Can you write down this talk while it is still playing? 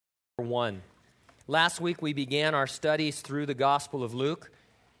1. Last week we began our studies through the Gospel of Luke.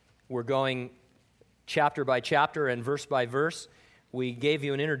 We're going chapter by chapter and verse by verse. We gave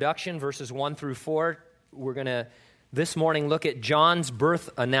you an introduction, verses 1 through 4. We're going to this morning look at John's birth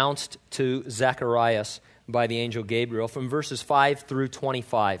announced to Zacharias by the angel Gabriel from verses 5 through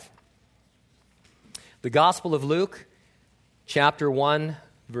 25. The Gospel of Luke, chapter 1,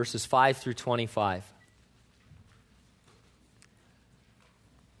 verses 5 through 25.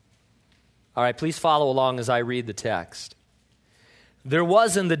 All right, please follow along as I read the text. There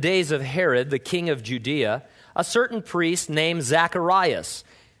was in the days of Herod, the king of Judea, a certain priest named Zacharias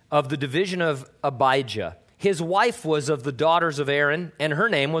of the division of Abijah. His wife was of the daughters of Aaron, and her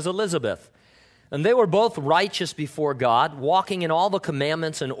name was Elizabeth. And they were both righteous before God, walking in all the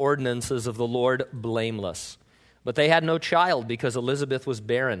commandments and ordinances of the Lord blameless. But they had no child because Elizabeth was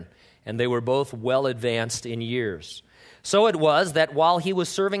barren, and they were both well advanced in years. So it was that while he was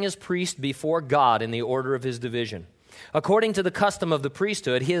serving as priest before God in the order of his division, according to the custom of the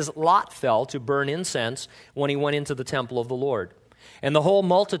priesthood, his lot fell to burn incense when he went into the temple of the Lord. And the whole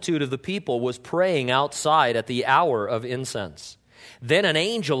multitude of the people was praying outside at the hour of incense. Then an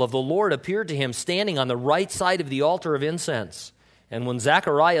angel of the Lord appeared to him standing on the right side of the altar of incense. And when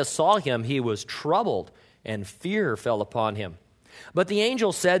Zacharias saw him, he was troubled, and fear fell upon him. But the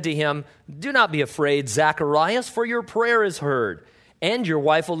angel said to him, "Do not be afraid, Zacharias, for your prayer is heard, and your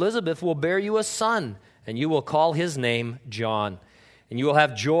wife Elizabeth will bear you a son, and you will call his name John. And you will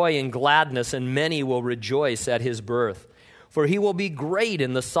have joy and gladness, and many will rejoice at his birth. For he will be great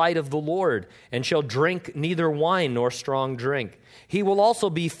in the sight of the Lord, and shall drink neither wine nor strong drink. He will also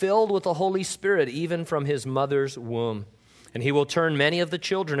be filled with the Holy Spirit, even from his mother's womb. And he will turn many of the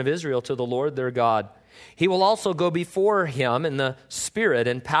children of Israel to the Lord their God. He will also go before him in the spirit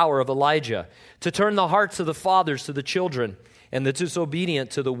and power of Elijah, to turn the hearts of the fathers to the children, and the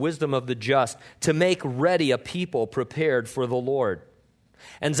disobedient to the wisdom of the just, to make ready a people prepared for the Lord."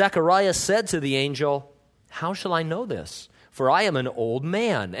 And Zacharias said to the angel, "How shall I know this? For I am an old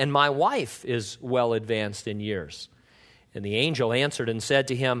man, and my wife is well advanced in years." And the angel answered and said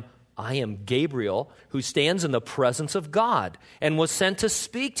to him, "I am Gabriel, who stands in the presence of God, and was sent to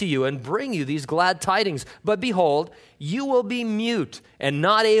speak to you and bring you these glad tidings. But behold, you will be mute and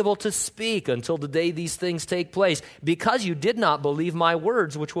not able to speak until the day these things take place, because you did not believe my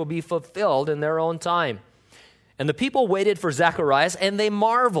words, which will be fulfilled in their own time." And the people waited for Zacharias, and they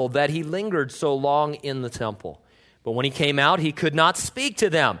marveled that he lingered so long in the temple. But when he came out, he could not speak to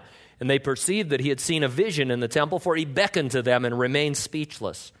them. And they perceived that he had seen a vision in the temple, for he beckoned to them and remained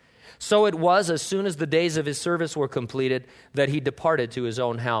speechless. So it was, as soon as the days of his service were completed, that he departed to his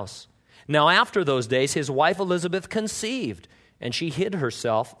own house. Now after those days, his wife Elizabeth conceived, and she hid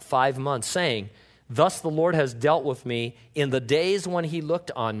herself 5 months, saying, "Thus the Lord has dealt with me in the days when he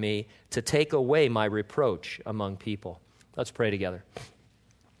looked on me to take away my reproach among people." Let's pray together.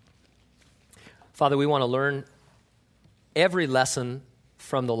 Father, we want to learn every lesson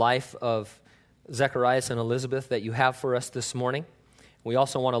from the life of Zacharias and Elizabeth that you have for us this morning. We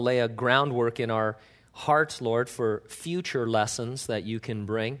also want to lay a groundwork in our hearts, Lord, for future lessons that you can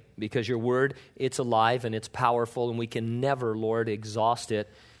bring, because your word, it's alive and it's powerful, and we can never, Lord, exhaust it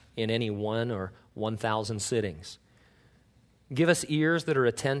in any 1 or 1,000 sittings. Give us ears that are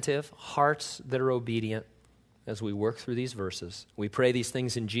attentive, hearts that are obedient as we work through these verses. We pray these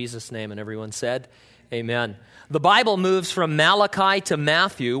things in Jesus' name, and everyone said, amen. The Bible moves from Malachi to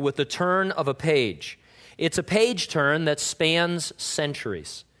Matthew with the turn of a page. It's a page turn that spans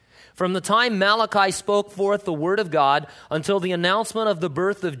centuries. From the time Malachi spoke forth the word of God until the announcement of the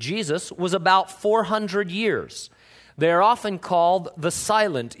birth of Jesus was about 400 years. They are often called the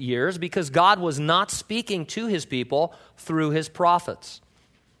silent years because God was not speaking to his people through his prophets.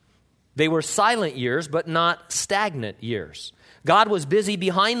 They were silent years, but not stagnant years. God was busy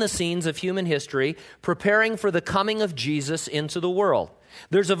behind the scenes of human history, preparing for the coming of Jesus into the world.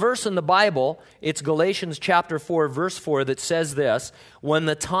 There's a verse in the Bible, it's Galatians chapter 4, verse 4, that says this: "When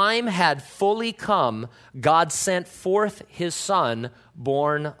the time had fully come, God sent forth his Son,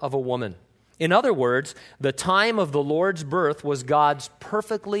 born of a woman." In other words, the time of the Lord's birth was God's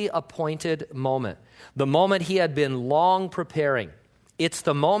perfectly appointed moment, the moment he had been long preparing. It's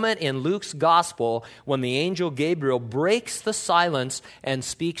the moment in Luke's gospel when the angel Gabriel breaks the silence and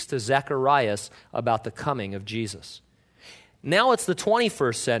speaks to Zacharias about the coming of Jesus. Now it's the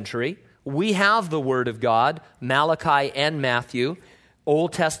 21st century. We have the Word of God, Malachi and Matthew,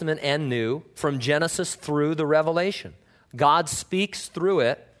 Old Testament and New, from Genesis through the Revelation. God speaks through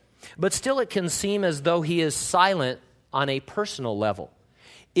it, but still it can seem as though he is silent on a personal level.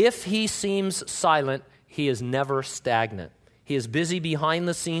 If he seems silent, he is never stagnant. He is busy behind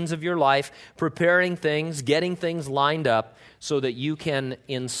the scenes of your life, preparing things, getting things lined up so that you can,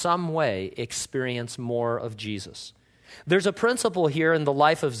 in some way, experience more of Jesus. There's a principle here in the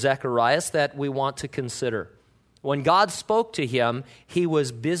life of Zacharias that we want to consider. When God spoke to him, he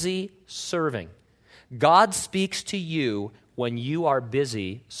was busy serving. God speaks to you when you are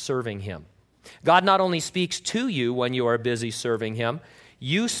busy serving him. God not only speaks to you when you are busy serving him,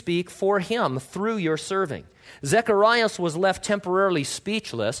 you speak for him through your serving. Zacharias was left temporarily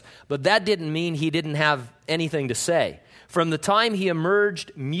speechless, but that didn't mean he didn't have anything to say. From the time he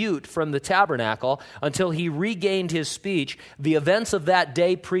emerged mute from the tabernacle until he regained his speech, the events of that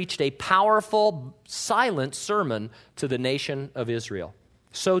day preached a powerful, silent sermon to the nation of Israel.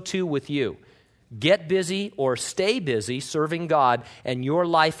 So too with you. Get busy or stay busy serving God, and your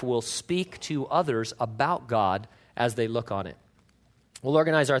life will speak to others about God as they look on it. We'll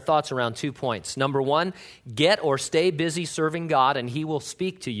organize our thoughts around 2 points. Number 1, get or stay busy serving God, and he will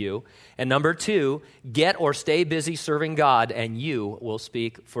speak to you. And number 2, get or stay busy serving God, and you will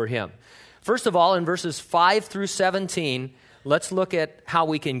speak for him. First of all, in verses 5 through 17, let's look at how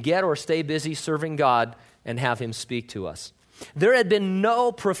we can get or stay busy serving God and have him speak to us. There had been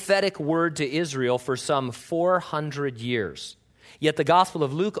no prophetic word to Israel for some 400 years. Yet the Gospel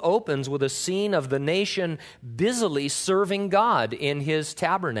of Luke opens with a scene of the nation busily serving God in his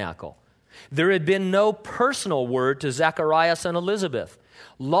tabernacle. There had been no personal word to Zacharias and Elizabeth.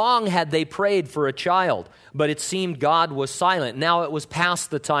 Long had they prayed for a child, but it seemed God was silent. Now it was past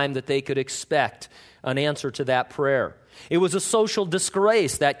the time that they could expect an answer to that prayer. It was a social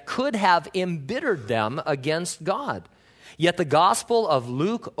disgrace that could have embittered them against God. Yet the Gospel of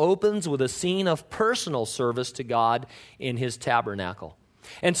Luke opens with a scene of personal service to God in his tabernacle.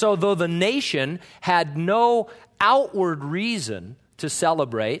 And so though the nation had no outward reason to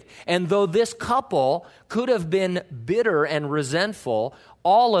celebrate, and though this couple could have been bitter and resentful,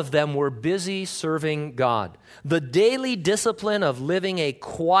 all of them were busy serving God. The daily discipline of living a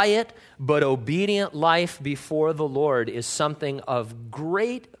quiet but obedient life before the Lord is something of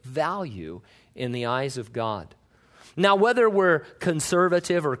great value in the eyes of God. Now, whether we're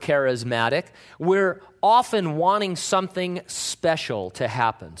conservative or charismatic, we're often wanting something special to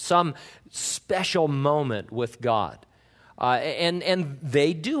happen, some special moment with God. And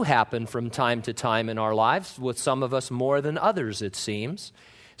they do happen from time to time in our lives, with some of us more than others, it seems.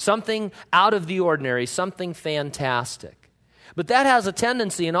 Something out of the ordinary, something fantastic. But that has a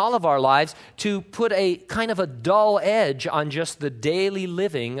tendency in all of our lives to put a kind of a dull edge on just the daily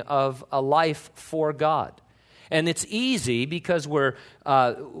living of a life for God. And it's easy because we're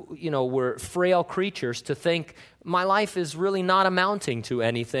frail creatures to think my life is really not amounting to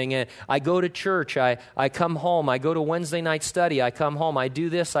anything. I go to church, I come home, I go to Wednesday night study, I come home, I do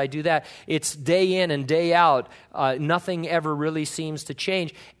this, I do that. It's day in and day out. Nothing ever really seems to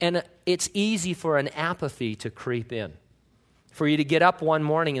change. And it's easy for an apathy to creep in. For you to get up one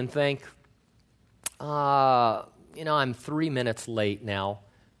morning and think, I'm 3 minutes late now.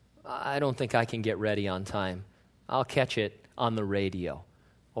 I don't think I can get ready on time. I'll catch it on the radio,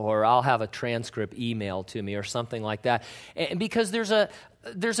 or I'll have a transcript emailed to me or something like that. And because there's a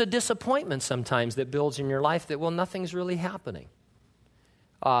disappointment sometimes that builds in your life that, nothing's really happening.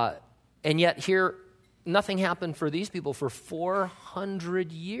 And yet here, nothing happened for these people for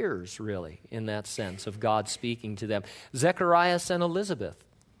 400 years, really, in that sense of God speaking to them. Zacharias and Elizabeth,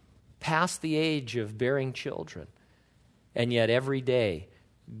 past the age of bearing children, and yet every day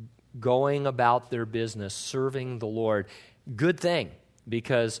going about their business, serving the Lord. Good thing,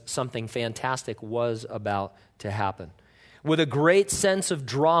 because something fantastic was about to happen. With a great sense of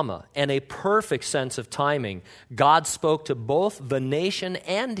drama and a perfect sense of timing, God spoke to both the nation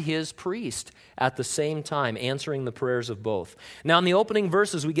and his priest at the same time, answering the prayers of both. Now, in the opening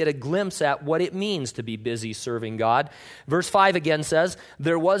verses, we get a glimpse at what it means to be busy serving God. Verse 5 again says,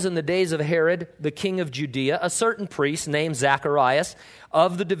 "There was in the days of Herod, the king of Judea, a certain priest named Zacharias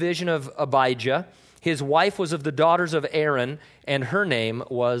of the division of Abijah. His wife was of the daughters of Aaron, and her name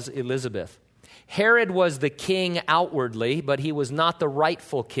was Elizabeth. Herod was the king outwardly, but he was not the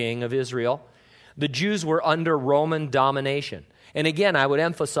rightful king of Israel. The Jews were under Roman domination. And again, I would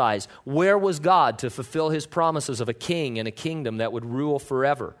emphasize, where was God to fulfill his promises of a king and a kingdom that would rule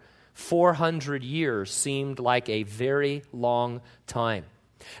forever? 400 years seemed like a very long time.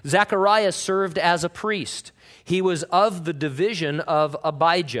 Zacharias served as a priest. He was of the division of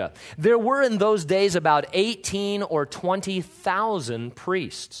Abijah. There were in those days about 18 or 20,000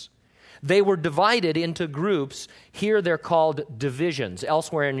 priests. They were divided into groups. Here they're called divisions.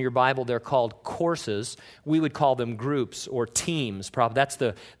 Elsewhere in your Bible, they're called courses. We would call them groups or teams. Probably that's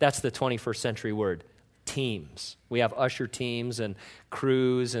the 21st century word, teams. We have usher teams and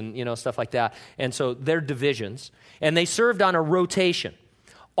crews and, stuff like that. And so they're divisions. And they served on a rotation.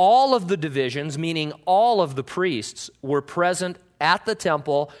 All of the divisions, meaning all of the priests, were present at the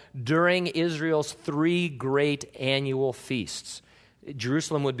temple during Israel's 3 great annual feasts.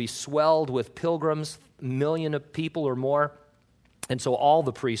 Jerusalem would be swelled with pilgrims, 1 million of people or more, and so all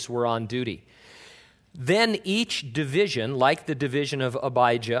the priests were on duty. Then each division, like the division of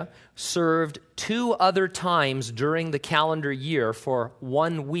Abijah, served 2 other times during the calendar year for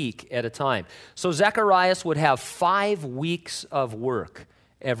 1 week at a time. So Zacharias would have 5 weeks of work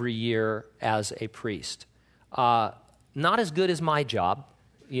every year as a priest. Not as good as my job,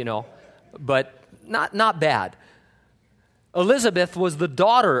 but not bad. Elizabeth was the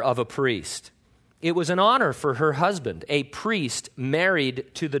daughter of a priest. It was an honor for her husband, a priest married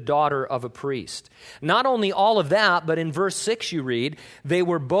to the daughter of a priest. Not only all of that, but in verse 6 you read, they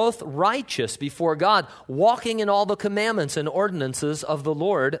were both righteous before God, walking in all the commandments and ordinances of the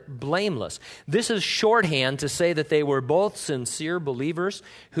Lord, blameless. This is shorthand to say that they were both sincere believers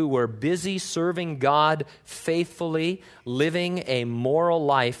who were busy serving God faithfully, living a moral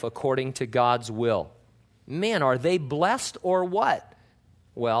life according to God's will. Man, are they blessed or what?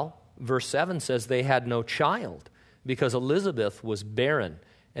 Well, verse 7 says they had no child because Elizabeth was barren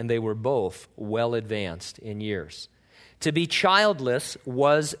and they were both well advanced in years. To be childless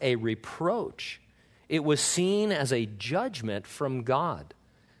was a reproach. It was seen as a judgment from God.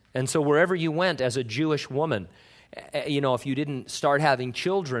 And so wherever you went as a Jewish woman, if you didn't start having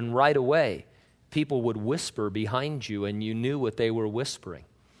children right away, people would whisper behind you and you knew what they were whispering.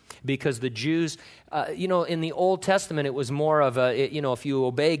 Because the Jews, in the Old Testament, it was more of if you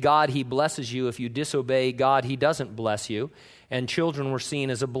obey God, He blesses you. If you disobey God, He doesn't bless you. And children were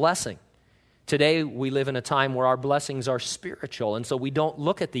seen as a blessing. Today, we live in a time where our blessings are spiritual, and so we don't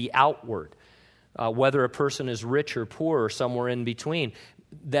look at the outward. Whether a person is rich or poor or somewhere in between,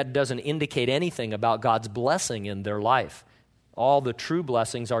 that doesn't indicate anything about God's blessing in their life. All the true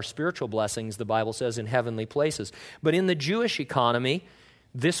blessings are spiritual blessings, the Bible says, in heavenly places. But in the Jewish economy,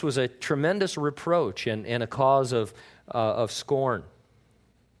 this was a tremendous reproach and a cause of scorn.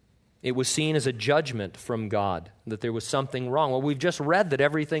 It was seen as a judgment from God, that there was something wrong. Well, we've just read that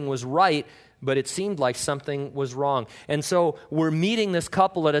everything was right, but it seemed like something was wrong. And so we're meeting this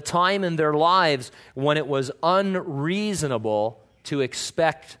couple at a time in their lives when it was unreasonable to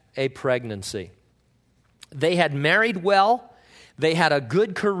expect a pregnancy. They had married well, they had a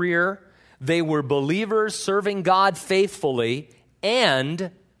good career, they were believers serving God faithfully,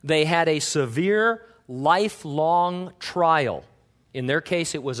 and they had a severe, lifelong trial. In their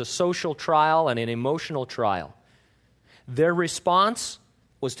case, it was a social trial and an emotional trial. Their response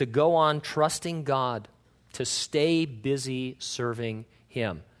was to go on trusting God, to stay busy serving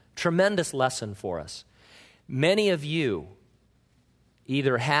Him. Tremendous lesson for us. Many of you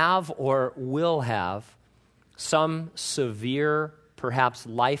either have or will have some severe, perhaps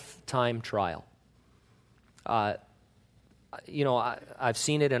lifetime trial. I've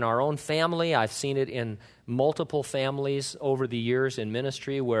seen it in our own family. I've seen it in multiple families over the years in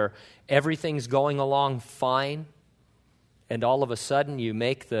ministry where everything's going along fine, and all of a sudden you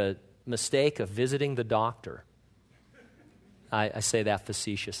make the mistake of visiting the doctor. I say that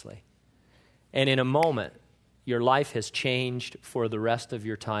facetiously. And in a moment, your life has changed for the rest of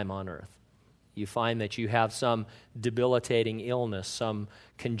your time on earth. You find that you have some debilitating illness, some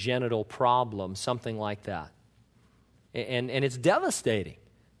congenital problem, something like that. And it's devastating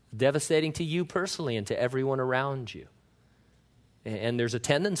to you personally and to everyone around you. And there's a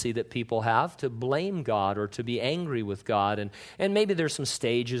tendency that people have to blame God or to be angry with God. And maybe there's some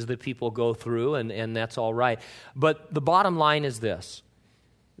stages that people go through, and that's all right. But the bottom line is this.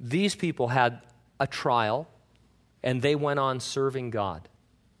 These people had a trial, and they went on serving God.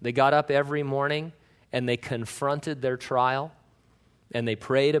 They got up every morning, and they confronted their trial. And they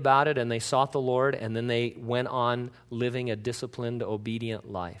prayed about it, and they sought the Lord, and then they went on living a disciplined, obedient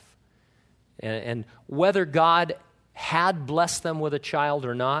life. And whether God had blessed them with a child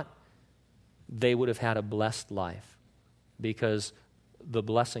or not, they would have had a blessed life because the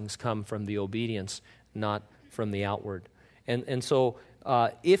blessings come from the obedience, not from the outward. And so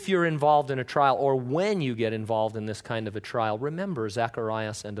if you're involved in a trial, or when you get involved in this kind of a trial, remember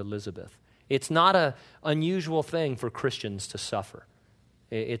Zacharias and Elizabeth. It's not an unusual thing for Christians to suffer.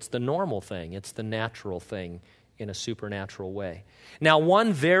 It's the normal thing. It's the natural thing in a supernatural way. Now,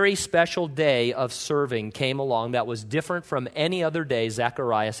 one very special day of serving came along that was different from any other day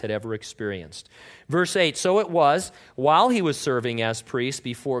Zacharias had ever experienced. Verse 8, so it was, while he was serving as priest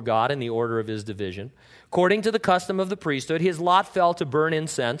before God in the order of his division, according to the custom of the priesthood, his lot fell to burn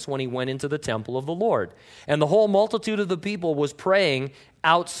incense when he went into the temple of the Lord. And the whole multitude of the people was praying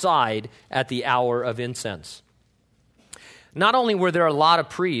outside at the hour of incense. Not only were there a lot of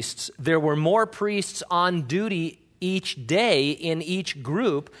priests, there were more priests on duty each day in each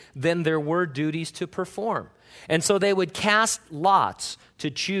group than there were duties to perform. And so they would cast lots to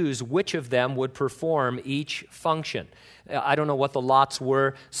choose which of them would perform each function. I don't know what the lots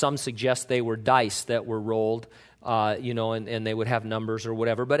were. Some suggest they were dice that were rolled, and they would have numbers or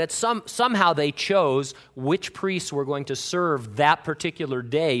whatever. But somehow they chose which priests were going to serve that particular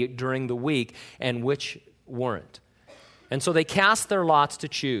day during the week and which weren't. And so they cast their lots to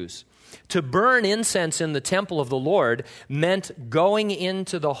choose. To burn incense in the temple of the Lord meant going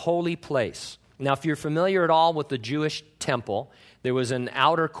into the holy place. Now, if you're familiar at all with the Jewish temple, there was an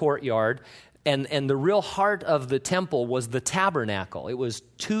outer courtyard, and the real heart of the temple was the tabernacle. It was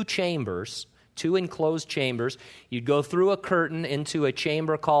 2 chambers, 2 enclosed chambers. You'd go through a curtain into a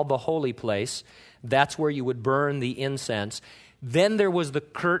chamber called the holy place. That's where you would burn the incense. Then there was the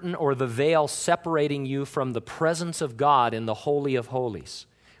curtain or the veil separating you from the presence of God in the Holy of Holies,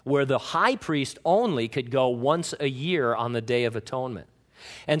 where the high priest only could go once a year on the Day of Atonement.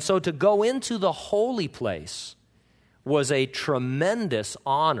 And so to go into the holy place was a tremendous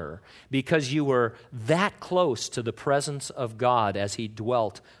honor because you were that close to the presence of God as he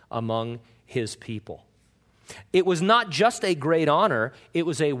dwelt among his people. It was not just a great honor, it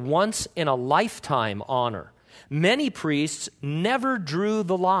was a once-in-a-lifetime honor. Many priests never drew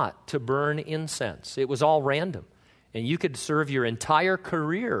the lot to burn incense. It was all random. And you could serve your entire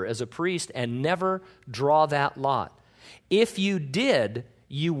career as a priest and never draw that lot. If you did,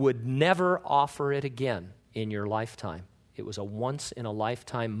 you would never offer it again in your lifetime. It was a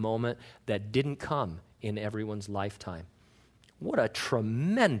once-in-a-lifetime moment that didn't come in everyone's lifetime. What a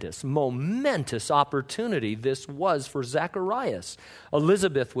tremendous, momentous opportunity this was for Zacharias.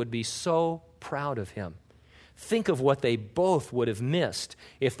 Elizabeth would be so proud of him. Think of what they both would have missed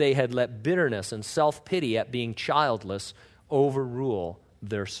if they had let bitterness and self-pity at being childless overrule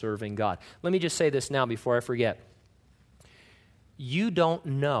their serving God. Let me just say this now before I forget. You don't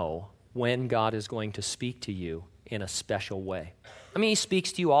know when God is going to speak to you in a special way. I mean, he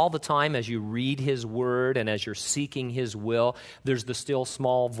speaks to you all the time as you read his word and as you're seeking his will. There's the still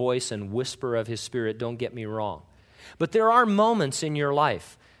small voice and whisper of his Spirit, don't get me wrong. But there are moments in your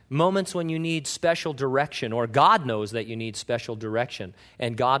life, moments when you need special direction, or God knows that you need special direction,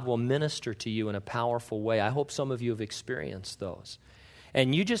 and God will minister to you in a powerful way. I hope some of you have experienced those.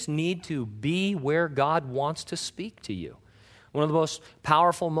 And you just need to be where God wants to speak to you. One of the most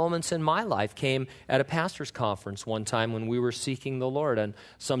powerful moments in my life came at a pastor's conference one time when we were seeking the Lord and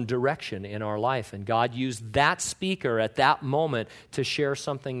some direction in our life. And God used that speaker at that moment to share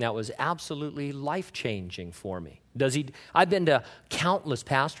something that was absolutely life-changing for me. I've been to countless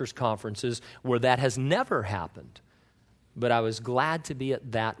pastors' conferences where that has never happened, but I was glad to be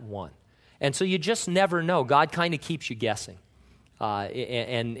at that one. And so you just never know. God kind of keeps you guessing,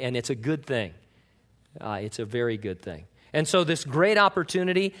 and it's a good thing. It's a very good thing. And so this great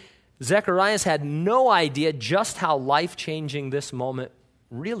opportunity, Zacharias had no idea just how life-changing this moment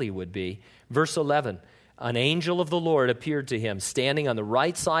really would be. Verse 11, an angel of the Lord appeared to him, standing on the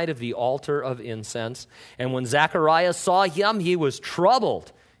right side of the altar of incense. And when Zacharias saw him, he was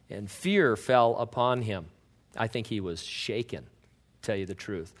troubled, and fear fell upon him. I think he was shaken, to tell you the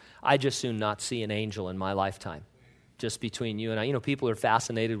truth. I'd just soon not see an angel in my lifetime. Just between you and I. You know, people are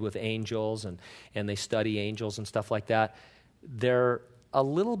fascinated with angels and they study angels and stuff like that. They're a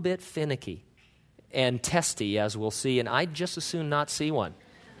little bit finicky and testy, as we'll see, and I'd just as soon not see one.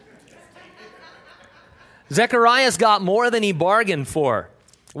 Zacharias got more than he bargained for.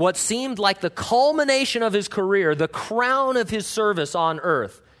 What seemed like the culmination of his career, the crown of his service on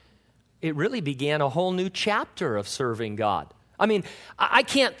earth, it really began a whole new chapter of serving God. I mean, I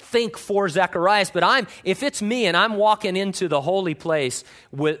can't think for Zacharias, but if it's me and I'm walking into the holy place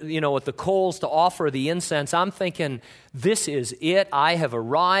with the coals to offer the incense, I'm thinking, this is it. I have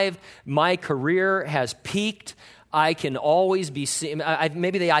arrived. My career has peaked. I can always be seen. I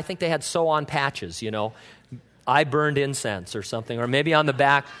think they had sew-on patches, I burned incense or something, or maybe on the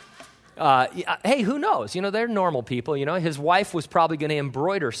back. Hey, who knows? They're normal people. His wife was probably going to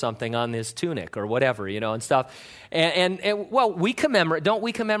embroider something on his tunic or whatever, and stuff. And well, don't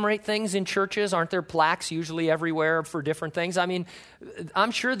we commemorate things in churches? Aren't there plaques usually everywhere for different things? I mean,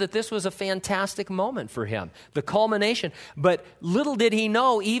 I'm sure that this was a fantastic moment for him, the culmination. But little did he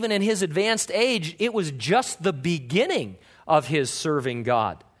know, even in his advanced age, it was just the beginning of his serving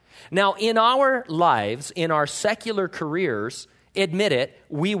God. Now, in our lives, in our secular careers, admit it,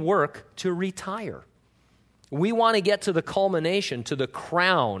 we work to retire. We want to get to the culmination, to the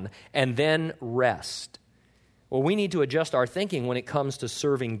crown, and then rest. Well, we need to adjust our thinking when it comes to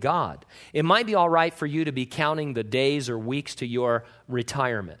serving God. It might be all right for you to be counting the days or weeks to your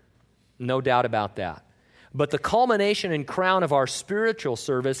retirement. No doubt about that. But the culmination and crown of our spiritual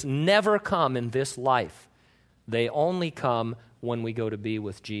service never come in this life. They only come when we go to be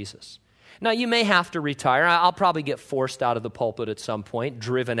with Jesus. Now, you may have to retire. I'll probably get forced out of the pulpit at some point,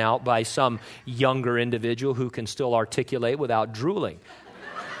 driven out by some younger individual who can still articulate without drooling.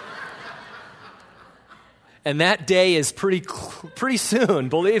 And that day is pretty soon,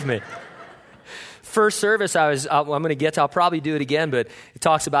 believe me. First service, I'm going to get to, I'll probably do it again, but it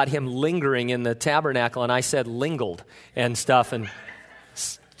talks about him lingering in the tabernacle, and I said lingled and stuff, and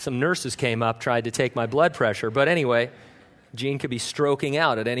some nurses came up, tried to take my blood pressure, but anyway, Gene could be stroking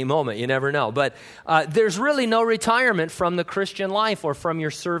out at any moment. You never know. But there's really no retirement from the Christian life or from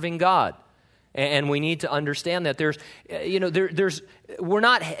your serving God. And we need to understand that we're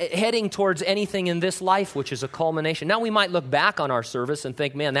not heading towards anything in this life which is a culmination. Now, we might look back on our service and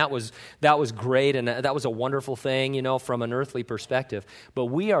think, man, that was great and that was a wonderful thing, from an earthly perspective. But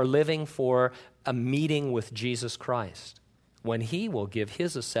we are living for a meeting with Jesus Christ when he will give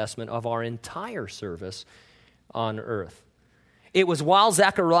his assessment of our entire service on earth. It was while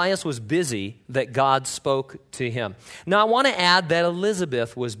Zacharias was busy that God spoke to him. Now, I want to add that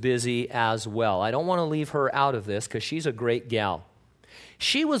Elizabeth was busy as well. I don't want to leave her out of this because she's a great gal.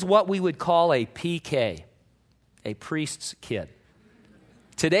 She was what we would call a PK, a priest's kid.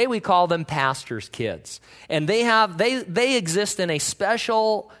 Today we call them pastors' kids. And they exist in a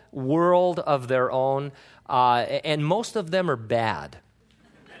special world of their own, and most of them are bad.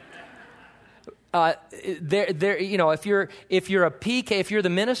 If you're a PK, if you're the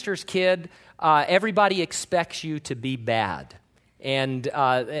minister's kid, everybody expects you to be bad, and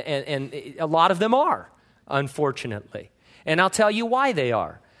a lot of them are, unfortunately. And I'll tell you why they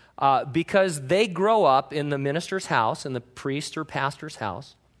are, because they grow up in the minister's house, in the priest or pastor's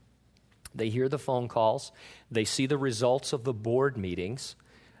house. They hear the phone calls, they see the results of the board meetings.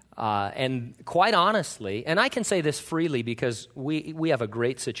 And quite honestly, and I can say this freely because we have a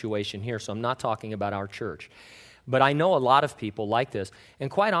great situation here, so I'm not talking about our church. But I know a lot of people like this.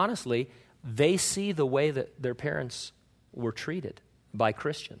 And quite honestly, they see the way that their parents were treated by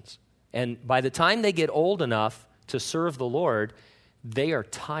Christians. And by the time they get old enough to serve the Lord, they are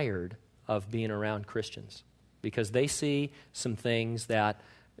tired of being around Christians because they see some things that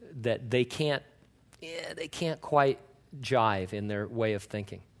they can't quite jive in their way of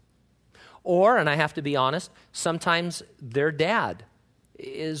thinking. Or, and I have to be honest, sometimes their dad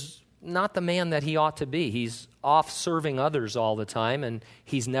is not the man that he ought to be. He's off serving others all the time, and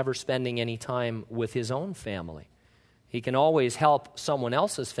he's never spending any time with his own family. He can always help someone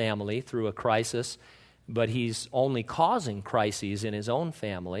else's family through a crisis, but he's only causing crises in his own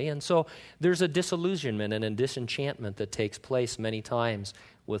family. And so there's a disillusionment and a disenchantment that takes place many times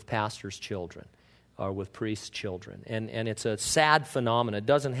with pastors' children. Or with priests' children. And it's a sad phenomenon. It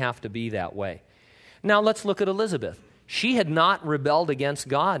doesn't have to be that way. Now let's look at Elizabeth. She had not rebelled against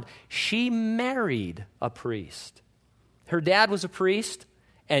God. She married a priest. Her dad was a priest,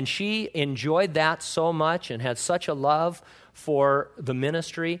 and she enjoyed that so much and had such a love for the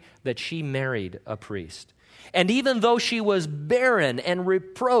ministry that she married a priest. And even though she was barren and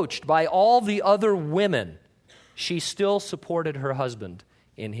reproached by all the other women, she still supported her husband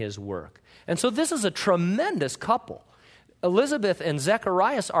in his work. And so this is a tremendous couple. Elizabeth and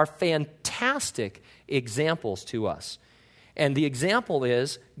Zacharias are fantastic examples to us. And the example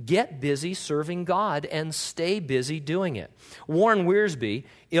is, get busy serving God and stay busy doing it. Warren Wiersbe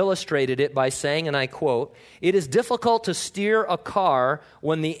illustrated it by saying, and I quote, "It is difficult to steer a car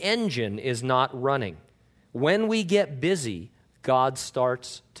when the engine is not running. When we get busy, God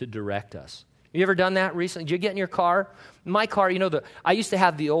starts to direct us." You ever done that recently? Did you get in your car? My car, I used to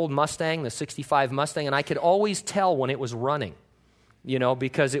have the old Mustang, the 65 Mustang, and I could always tell when it was running,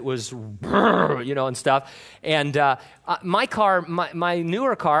 because it was, and stuff. And my car, my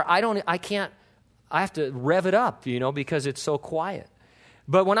newer car, I have to rev it up, because it's so quiet.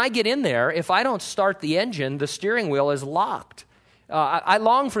 But when I get in there, if I don't start the engine, the steering wheel is locked. I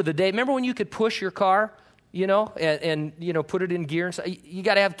long for the day. Remember when you could push your car? And put it in gear. And so you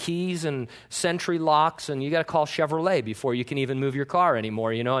got to have keys and Sentry locks, and you got to call Chevrolet before you can even move your car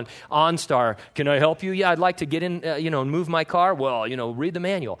anymore. And OnStar, can I help you? Yeah, I'd like to get in, and move my car. Well, read the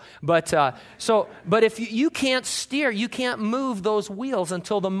manual. But if you can't steer, you can't move those wheels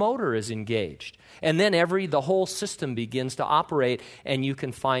until the motor is engaged. And then the whole system begins to operate, and you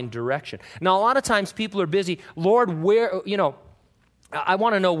can find direction. Now, a lot of times people are busy. Lord, I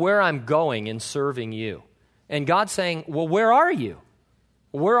want to know where I'm going in serving you. And God's saying, well, where are you?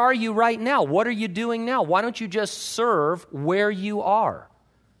 Where are you right now? What are you doing now? Why don't you just serve where you are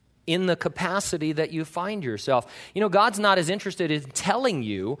in the capacity that you find yourself? God's not as interested in telling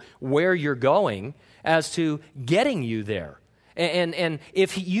you where you're going as to getting you there. And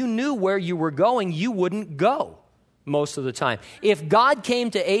if you knew where you were going, you wouldn't go most of the time. If God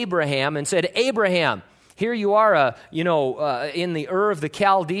came to Abraham and said, Abraham, here you are, in the Ur of the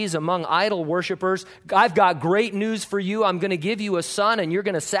Chaldees among idol worshipers. I've got great news for you. I'm going to give you a son, and you're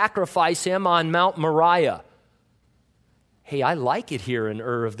going to sacrifice him on Mount Moriah. Hey, I like it here in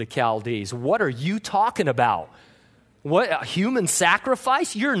Ur of the Chaldees. What are you talking about? What, a human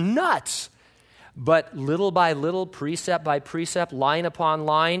sacrifice? You're nuts. But little by little, precept by precept, line upon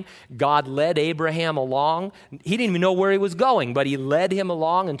line, God led Abraham along. He didn't even know where he was going, but he led him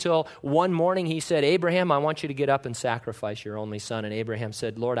along until one morning he said, Abraham, I want you to get up and sacrifice your only son. And Abraham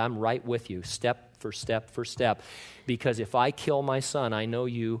said, Lord, I'm right with you, step for step for step, because if I kill my son, I know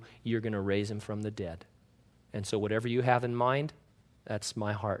you're going to raise him from the dead. And so whatever you have in mind, that's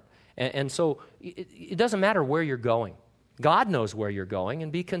my heart. And so it doesn't matter where you're going. God knows where you're going,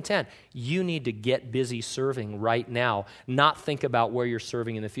 and be content. You need to get busy serving right now, not think about where you're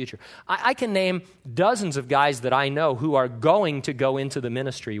serving in the future. I can name dozens of guys that I know who are going to go into the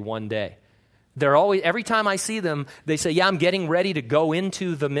ministry one day. They're always, every time I see them, they say, yeah, I'm getting ready to go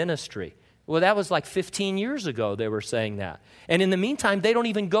into the ministry. Well, that was like 15 years ago they were saying that. And in the meantime, they don't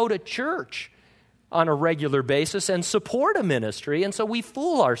even go to church on a regular basis and support a ministry. And so we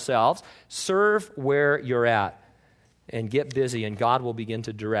fool ourselves. Serve where you're at. And get busy, and God will begin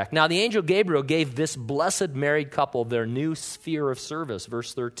to direct. Now, the angel Gabriel gave this blessed married couple their new sphere of service.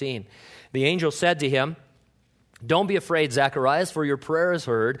 Verse 13. The angel said to him, don't be afraid, Zacharias, for your prayer is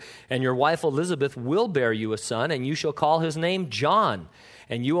heard, and your wife Elizabeth will bear you a son, and you shall call his name John.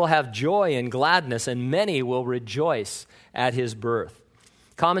 And you will have joy and gladness, and many will rejoice at his birth.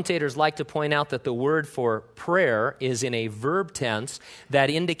 Commentators like to point out that the word for prayer is in a verb tense that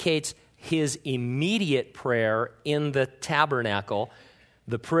indicates his immediate prayer in the tabernacle,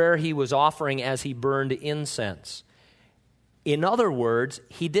 the prayer he was offering as he burned incense. In other words,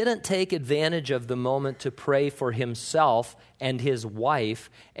 he didn't take advantage of the moment to pray for himself and his wife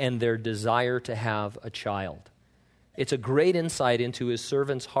and their desire to have a child. It's a great insight into his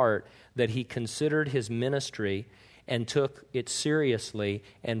servant's heart that he considered his ministry and took it seriously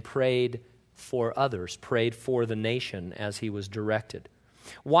and prayed for others, prayed for the nation as he was directed.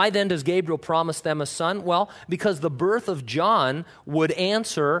 Why then does Gabriel promise them a son? Well, because the birth of John would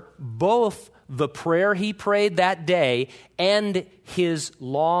answer both the prayer he prayed that day and his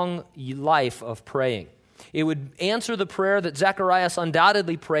long life of praying. It would answer the prayer that Zacharias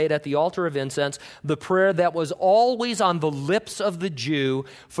undoubtedly prayed at the altar of incense, the prayer that was always on the lips of the Jew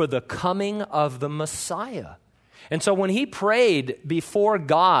for the coming of the Messiah. And so when he prayed before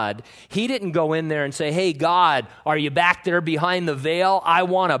God, he didn't go in there and say, hey, God, are you back there behind the veil? I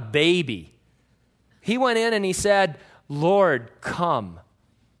want a baby. He went in and he said, Lord, come,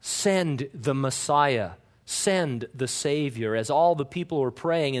 send the Messiah, send the Savior. As all the people were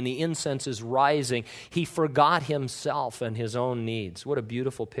praying and the incense is rising, he forgot himself and his own needs. What a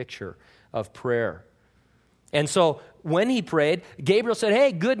beautiful picture of prayer. And so when he prayed, Gabriel said,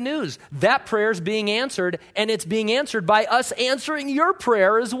 hey, good news. That prayer is being answered, and it's being answered by us answering your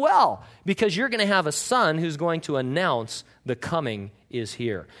prayer as well, because you're going to have a son who's going to announce the coming is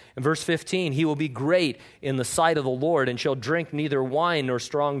here. In verse 15, he will be great in the sight of the Lord and shall drink neither wine nor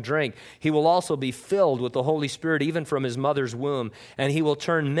strong drink. He will also be filled with the Holy Spirit even from his mother's womb, and he will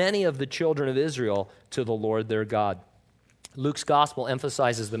turn many of the children of Israel to the Lord their God. Luke's gospel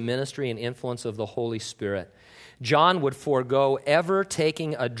emphasizes the ministry and influence of the Holy Spirit. John would forego ever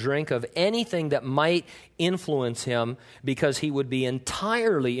taking a drink of anything that might influence him because he would be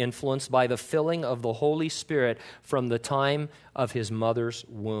entirely influenced by the filling of the Holy Spirit from the time of his mother's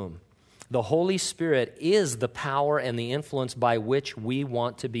womb. The Holy Spirit is the power and the influence by which we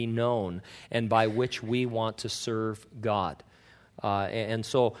want to be known and by which we want to serve God. And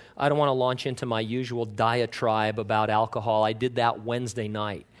so I don't want to launch into my usual diatribe about alcohol. I did that Wednesday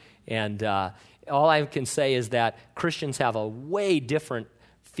night. And all I can say is that Christians have a way different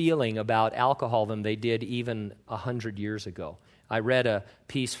feeling about alcohol than they did even 100 years ago. I read a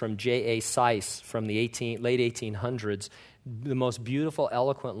piece from J.A. Seiss from the late 1800s, the most beautiful,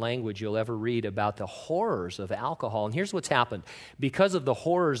 eloquent language you'll ever read about the horrors of alcohol. And here's what's happened. Because of the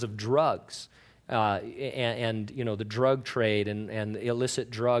horrors of drugs, and you know, the drug trade and illicit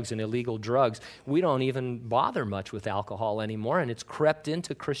drugs and illegal drugs, we don't even bother much with alcohol anymore, and it's crept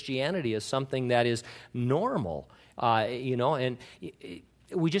into Christianity as something that is normal, and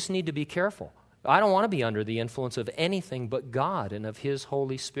we just need to be careful. I don't want to be under the influence of anything but God and of His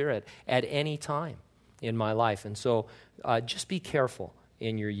Holy Spirit at any time in my life, and so just be careful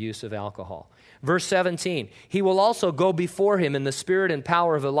in your use of alcohol. Verse 17, He will also go before Him in the spirit and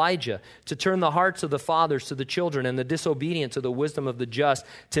power of Elijah to turn the hearts of the fathers to the children and the disobedient to the wisdom of the just,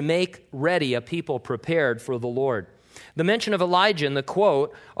 to make ready a people prepared for the Lord. The mention of Elijah and the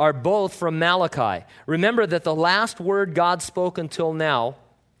quote are both from Malachi. Remember that the last word God spoke until now,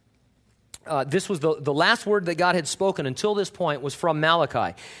 this was the last word that God had spoken until this point was from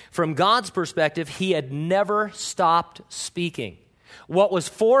Malachi. From God's perspective, He had never stopped speaking. What was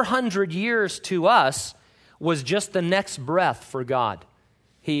 400 years to us was just the next breath for God.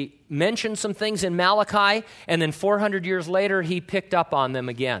 He mentioned some things in Malachi, and then 400 years later, He picked up on them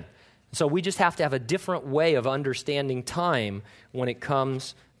again. So we just have to have a different way of understanding time when it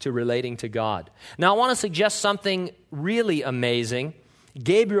comes to relating to God. Now, I want to suggest something really amazing.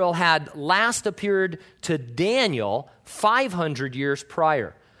 Gabriel had last appeared to Daniel 500 years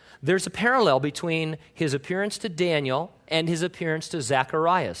prior. There's a parallel between his appearance to Daniel and his appearance to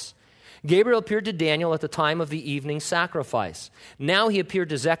Zacharias. Gabriel appeared to Daniel at the time of the evening sacrifice. Now he appeared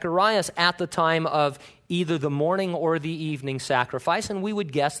to Zacharias at the time of either the morning or the evening sacrifice, and we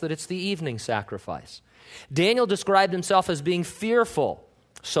would guess that it's the evening sacrifice. Daniel described himself as being fearful.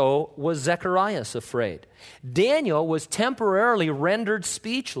 So was Zacharias afraid. Daniel was temporarily rendered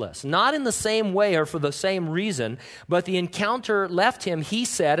speechless, not in the same way or for the same reason, but the encounter left him, he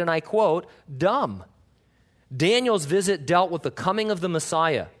said, and I quote, dumb. Daniel's visit dealt with the coming of the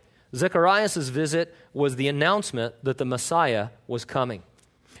Messiah. Zacharias' visit was the announcement that the Messiah was coming.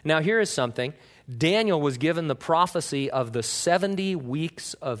 Now here is something. Daniel was given the prophecy of the 70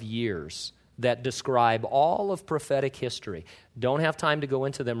 weeks of years that describe all of prophetic history. Don't have time to go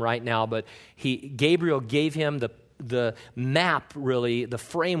into them right now, but Gabriel gave him the map, really, the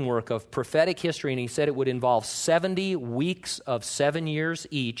framework of prophetic history, and he said it would involve 70 weeks of 7 years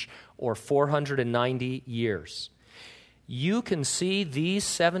each, or 490 years. You can see these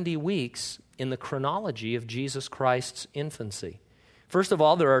 70 weeks in the chronology of Jesus Christ's infancy. First of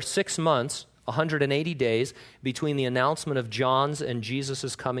all, there are 6 months, 180 days, between the announcement of John's and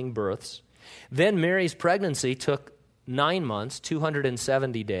Jesus' coming births. Then Mary's pregnancy took 9 months,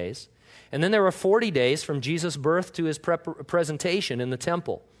 270 days. And then there were 40 days from Jesus' birth to his presentation in the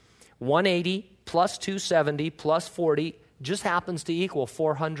temple. 180 plus 270 plus 40 just happens to equal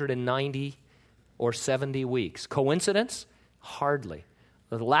 490 or 70 weeks. Coincidence? Hardly.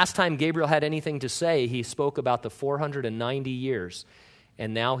 The last time Gabriel had anything to say, he spoke about the 490 years.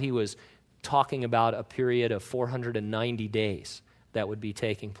 And now he was talking about a period of 490 days that would be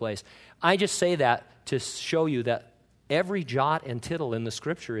taking place. I just say that to show you that every jot and tittle in the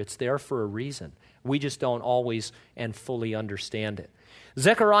Scripture, it's there for a reason. We just don't always and fully understand it.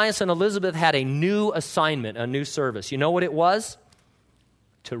 Zechariah and Elizabeth had a new assignment, a new service. You know what it was?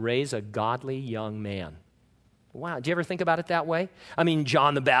 To raise a godly young man. Wow, do you ever think about it that way? I mean,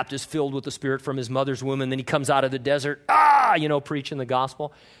 John the Baptist filled with the Spirit from his mother's womb, and then he comes out of the desert, preaching the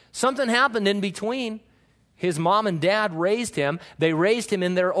gospel. Something happened in between. His mom and dad raised him. They raised him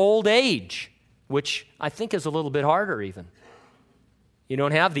in their old age, which I think is a little bit harder even. You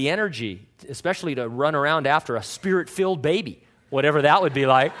don't have the energy, especially to run around after a Spirit-filled baby, whatever that would be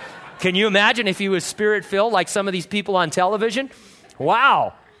like. Can you imagine if he was Spirit-filled like some of these people on television?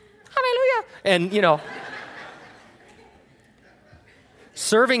 Wow. Hallelujah. And,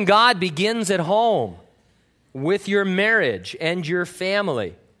 serving God begins at home with your marriage and your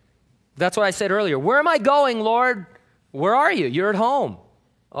family. That's what I said earlier. Where am I going, Lord? Where are you? You're at home.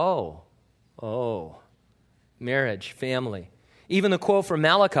 Oh. Marriage, family. Even the quote from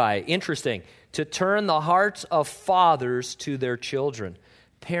Malachi, interesting. To turn the hearts of fathers to their children.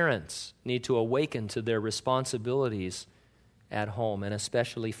 Parents need to awaken to their responsibilities at home, and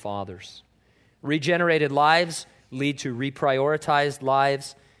especially fathers. Regenerated lives lead to reprioritized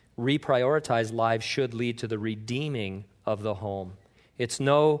lives. Reprioritized lives should lead to the redeeming of the home. It's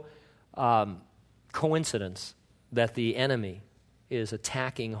no coincidence that the enemy is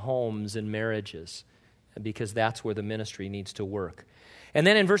attacking homes and marriages, because that's where the ministry needs to work. And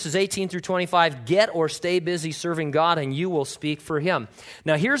then in verses 18 through 25, get or stay busy serving God and you will speak for him.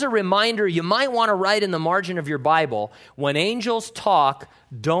 Now here's a reminder you might want to write in the margin of your Bible, when angels talk,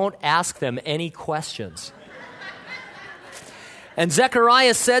 don't ask them any questions. And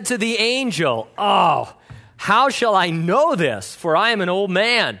Zechariah said to the angel, "Oh, how shall I know this? For I am an old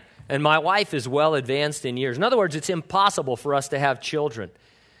man and my wife is well advanced in years." In other words, it's impossible for us to have children.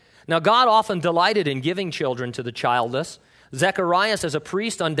 Now God often delighted in giving children to the childless. Zacharias, as a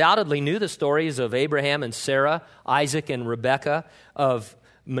priest, undoubtedly knew the stories of Abraham and Sarah, Isaac and Rebekah, of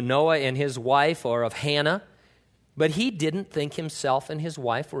Manoah and his wife, or of Hannah. But he didn't think himself and his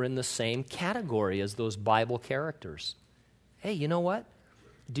wife were in the same category as those Bible characters. Hey, you know what?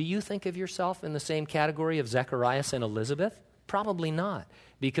 Do you think of yourself in the same category of Zacharias and Elizabeth? Probably not,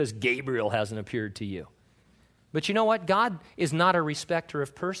 because Gabriel hasn't appeared to you. But you know what? God is not a respecter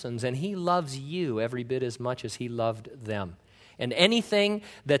of persons, and he loves you every bit as much as he loved them. And anything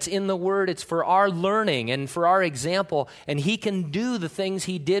that's in the Word, it's for our learning and for our example, and he can do the things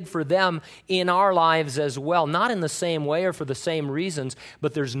he did for them in our lives as well. Not in the same way or for the same reasons,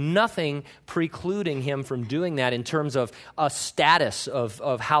 but there's nothing precluding him from doing that in terms of a status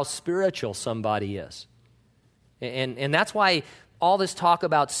of how spiritual somebody is. And that's why all this talk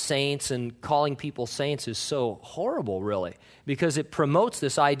about saints and calling people saints is so horrible, really, because it promotes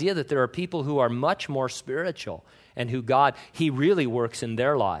this idea that there are people who are much more spiritual and who God, he really works in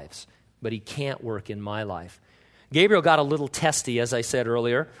their lives, but he can't work in my life. Gabriel got a little testy, as I said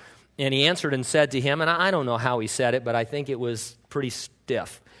earlier, and he answered and said to him, and I don't know how he said it, but I think it was pretty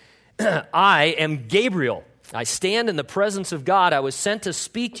stiff. "I am Gabriel. I stand in the presence of God. I was sent to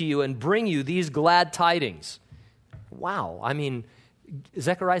speak to you and bring you these glad tidings." Wow, I mean,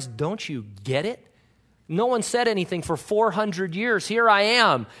 Zacharias, don't you get it? No one said anything for 400 years. Here I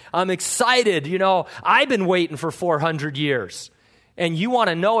am. I'm excited. You know, I've been waiting for 400 years. And you want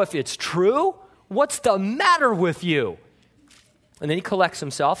to know if it's true? What's the matter with you? And then he collects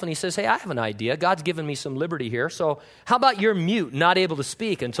himself and he says, "Hey, I have an idea. God's given me some liberty here. So how about you're mute, not able to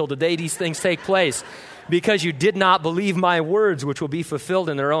speak until the day these things take place? Because you did not believe my words, which will be fulfilled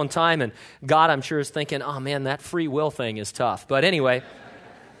in their own time." And God, I'm sure, is thinking, "Oh man, that free will thing is tough." But anyway.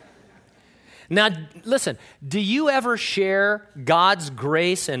 Now, listen, do you ever share God's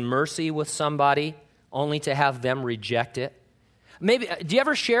grace and mercy with somebody only to have them reject it? Maybe, do you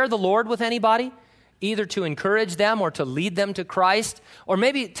ever share the Lord with anybody, either to encourage them or to lead them to Christ? Or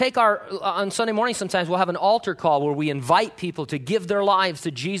maybe on Sunday morning sometimes we'll have an altar call where we invite people to give their lives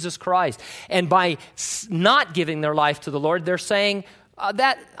to Jesus Christ. And by not giving their life to the Lord, they're saying,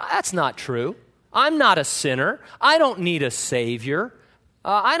 that's not true. I'm not a sinner. I don't need a Savior.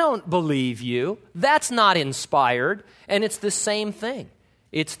 I don't believe you. That's not inspired. And it's the same thing.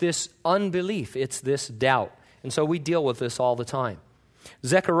 It's this unbelief. It's this doubt. And so we deal with this all the time.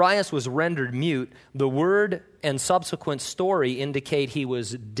 Zacharias was rendered mute. The word and subsequent story indicate he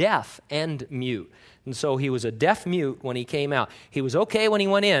was deaf and mute. And so he was a deaf mute when he came out. He was okay when he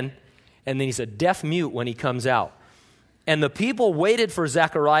went in, and then he's a deaf mute when he comes out. And the people waited for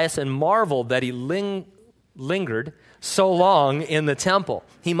Zacharias and marveled that he lingered so long in the temple.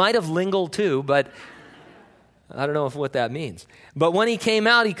 He might have lingled too, but I don't know what that means. But when he came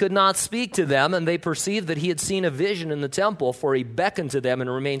out, he could not speak to them, and they perceived that he had seen a vision in the temple, for he beckoned to them and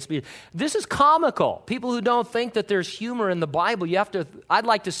remained speechless. This is comical. People who don't think that there's humor in the Bible, I'd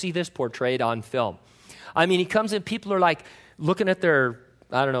like to see this portrayed on film. I mean, he comes in, people are like looking at their,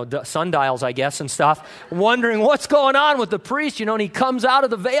 sundials, I guess, and stuff, wondering what's going on with the priest, and he comes out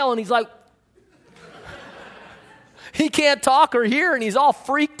of the veil and he's like, he can't talk or hear, and he's all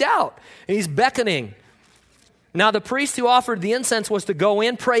freaked out. And he's beckoning. Now, the priest who offered the incense was to go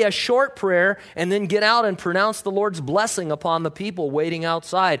in, pray a short prayer, and then get out and pronounce the Lord's blessing upon the people waiting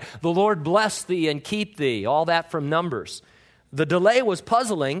outside. The Lord bless thee and keep thee. All that from Numbers. The delay was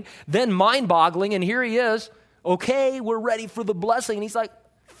puzzling, then mind-boggling, and here he is. Okay, we're ready for the blessing. And he's like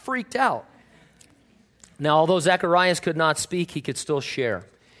freaked out. Now, although Zacharias could not speak, he could still share.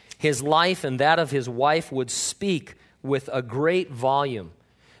 His life and that of his wife would speak with a great volume.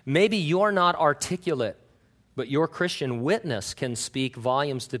 Maybe you're not articulate, but your Christian witness can speak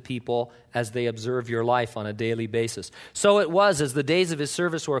volumes to people as they observe your life on a daily basis. So it was, as the days of his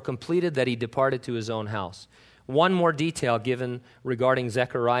service were completed, that he departed to his own house. One more detail given regarding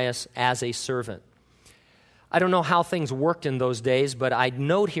Zacharias as a servant. I don't know how things worked in those days, but I'd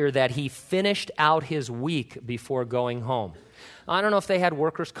note here that he finished out his week before going home. I don't know if they had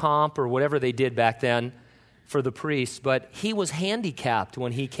workers' comp or whatever they did back then for the priests, but he was handicapped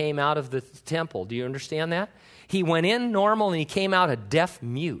when he came out of the temple. Do you understand that? He went in normal and he came out a deaf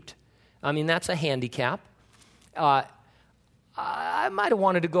mute. I mean, that's a handicap. I might have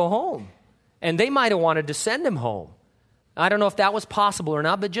wanted to go home. And they might have wanted to send him home. I don't know if that was possible or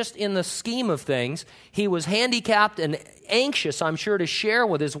not, but just in the scheme of things, he was handicapped and anxious, I'm sure, to share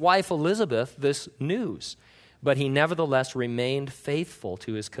with his wife Elizabeth this news. But he nevertheless remained faithful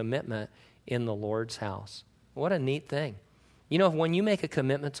to his commitment in the Lord's house. What a neat thing. You know, when you make a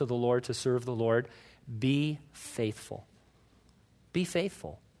commitment to the Lord to serve the Lord, be faithful. Be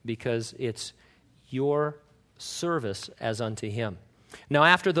faithful, because it's your service as unto him. Now,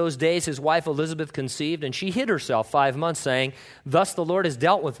 after those days, his wife Elizabeth conceived, and she hid herself 5 months, saying, "Thus the Lord has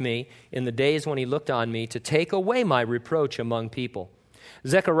dealt with me in the days when he looked on me to take away my reproach among people."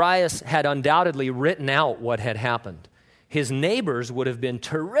 Zacharias had undoubtedly written out what had happened. His neighbors would have been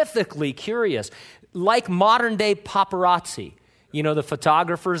terrifically curious, like modern-day paparazzi. You know, the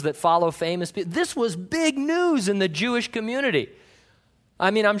photographers that follow famous people. This was big news in the Jewish community. I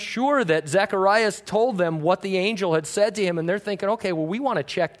mean, I'm sure that Zacharias told them what the angel had said to him, and they're thinking, okay, well, we want to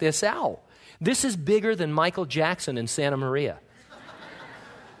check this out. This is bigger than Michael Jackson in Santa Maria.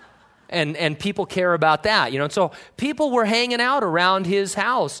 And people care about that, you know. And so people were hanging out around his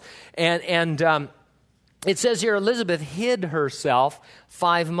house. And it says here, Elizabeth hid herself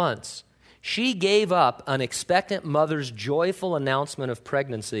 5 months. She gave up an expectant mother's joyful announcement of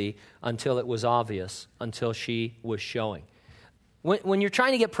pregnancy until it was obvious, until she was showing. When you're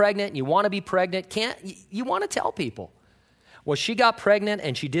trying to get pregnant and you want to be pregnant, you want to tell people. Well, she got pregnant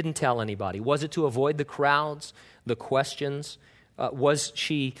and she didn't tell anybody. Was it to avoid the crowds, the questions? Was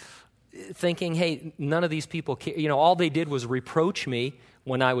she thinking, hey, none of these people care. You know, all they did was reproach me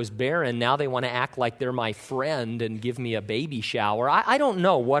when I was barren. Now they want to act like they're my friend and give me a baby shower. I don't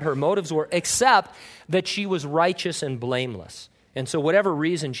know what her motives were, except that she was righteous and blameless. And so whatever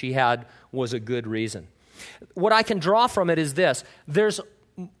reason she had was a good reason. What I can draw from it is this: there's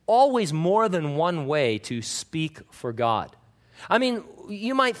always more than one way to speak for God. I mean,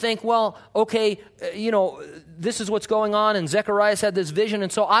 you might think, well, okay, this is what's going on, and Zacharias had this vision,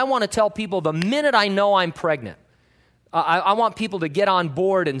 and so I want to tell people the minute I know I'm pregnant. I want people to get on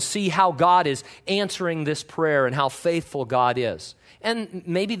board and see how God is answering this prayer and how faithful God is. And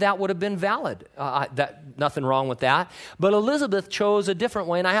maybe that would have been valid. Nothing wrong with that. But Elizabeth chose a different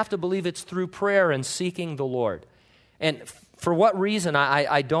way, and I have to believe it's through prayer and seeking the Lord. And for what reason,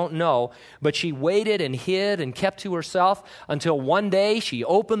 I don't know, but she waited and hid and kept to herself until one day she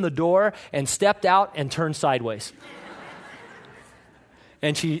opened the door and stepped out and turned sideways.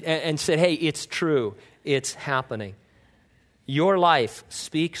 and said, hey, it's true. It's happening. Your life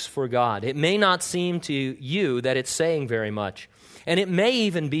speaks for God. It may not seem to you that it's saying very much. And it may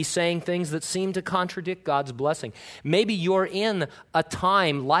even be saying things that seem to contradict God's blessing. Maybe you're in a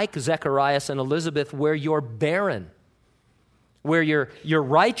time like Zacharias and Elizabeth where you're barren, where you're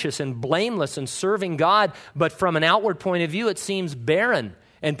righteous and blameless and serving God, but from an outward point of view, it seems barren.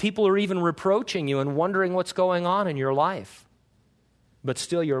 And people are even reproaching you and wondering what's going on in your life. But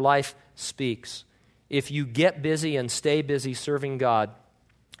still, your life speaks. If you get busy and stay busy serving God,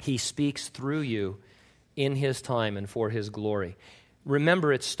 he speaks through you in his time and for his glory.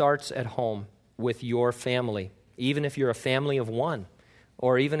 Remember, it starts at home with your family, even if you're a family of one,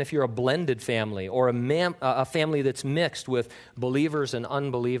 or even if you're a blended family, or a family that's mixed with believers and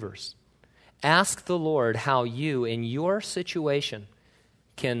unbelievers. Ask the Lord how you, in your situation,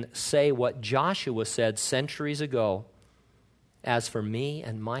 can say what Joshua said centuries ago, "As for me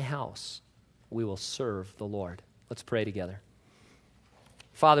and my house, we will serve the Lord." Let's pray together.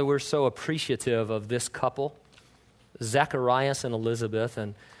 Father, we're so appreciative of this couple, Zacharias and Elizabeth.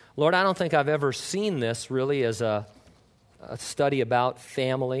 And Lord, I don't think I've ever seen this really as a study about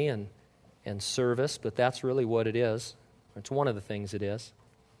family and service, but that's really what it is. It's one of the things it is.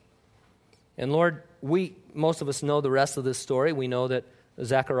 And Lord, most of us know the rest of this story. We know that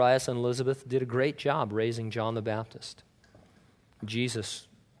Zacharias and Elizabeth did a great job raising John the Baptist. Jesus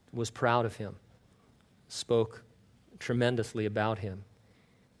was proud of him, spoke tremendously about him.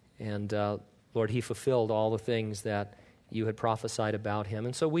 And Lord, he fulfilled all the things that you had prophesied about him.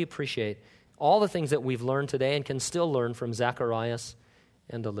 And so we appreciate all the things that we've learned today and can still learn from Zacharias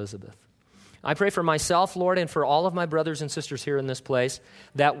and Elizabeth. I pray for myself, Lord, and for all of my brothers and sisters here in this place,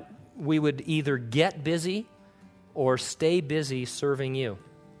 that we would either get busy or stay busy serving you.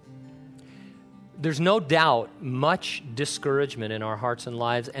 There's no doubt much discouragement in our hearts and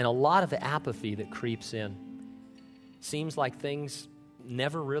lives and a lot of apathy that creeps in. Seems like things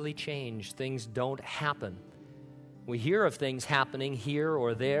never really change. Things don't happen. We hear of things happening here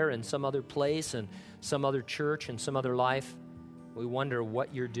or there in some other place and some other church and some other life. We wonder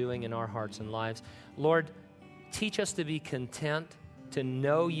what you're doing in our hearts and lives. Lord, teach us to be content, to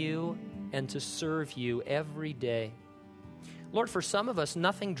know you, and to serve you every day. Lord, for some of us,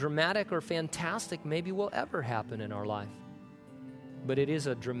 nothing dramatic or fantastic maybe will ever happen in our life. But it is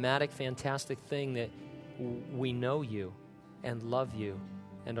a dramatic, fantastic thing that we know you and love you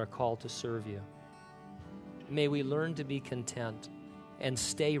and are called to serve you. May we learn to be content and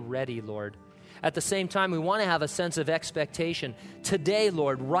stay ready, Lord. At the same time, we want to have a sense of expectation. Today,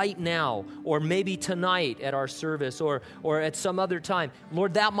 Lord, right now, or maybe tonight at our service or at some other time,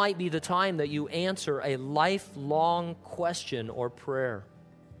 Lord, that might be the time that you answer a lifelong question or prayer.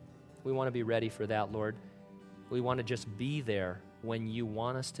 We want to be ready for that, Lord. We want to just be there when you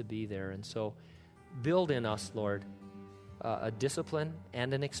want us to be there. And so build in us, Lord, a discipline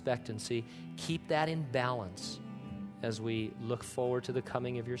and an expectancy. Keep that in balance as we look forward to the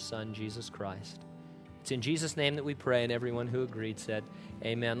coming of your Son, Jesus Christ. It's in Jesus' name that we pray, and everyone who agreed said,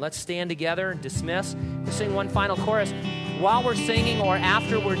 amen. Let's stand together and dismiss. We'll sing one final chorus. While we're singing or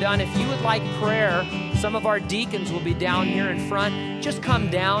after we're done, if you would like prayer, some of our deacons will be down here in front. Just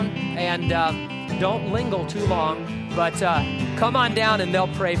come down and don't linger too long, but come on down and they'll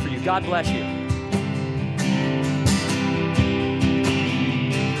pray for you. God bless you.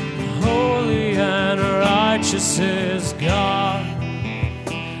 Holy and righteous is God.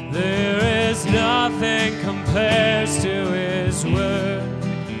 There is nothing compares to His word.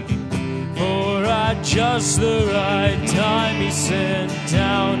 For at just the right time He sent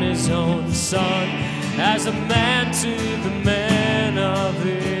down His own Son as a man to the men of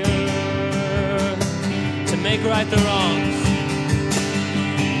the earth, to make right the wrongs,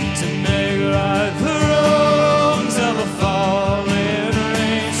 to make right the wrongs of a fallen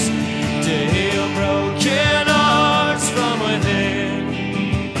race, to heal broken hearts from within,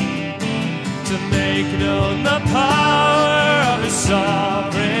 to make known the power of His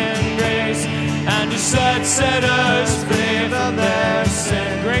sovereign grace, and to set sinners free from their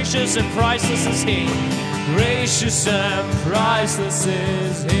sin. Gracious and priceless is He, gracious and priceless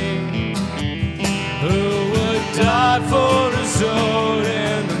is He, who would die for His own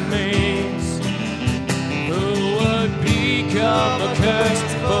enemies, who would become a curse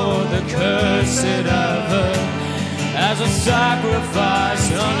for the cursed of earth, as a sacrifice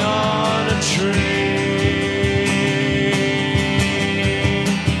hung on a tree,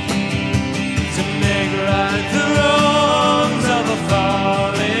 to make right the wrongs of a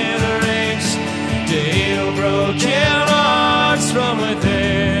fallen race, to heal broken hearts from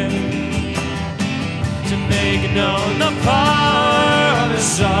within, to make known the power of His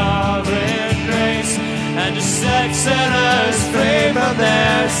sovereign grace, and to set sinners free from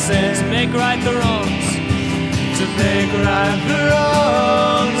their sins, to make right the wrongs, to make right the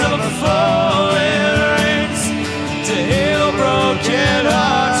wrongs of a fallen race, to heal broken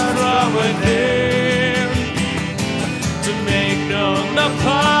hearts from within, to make known the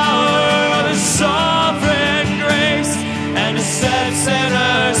power of His sovereign grace, and to set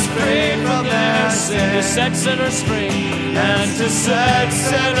sinners free from their sin, to set sinners free, and to set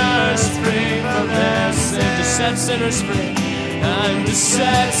sinners free from their sin, to set sinners free, and to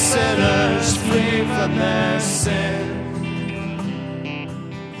set sinners free from their sin.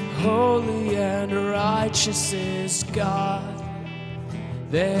 Holy and righteous is God.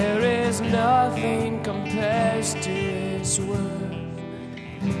 There is nothing compares to His word.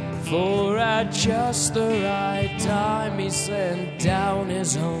 For at just the right time He sent down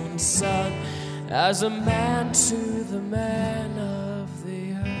His own Son as a man to the man of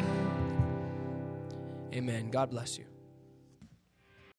the earth. Amen. God bless you.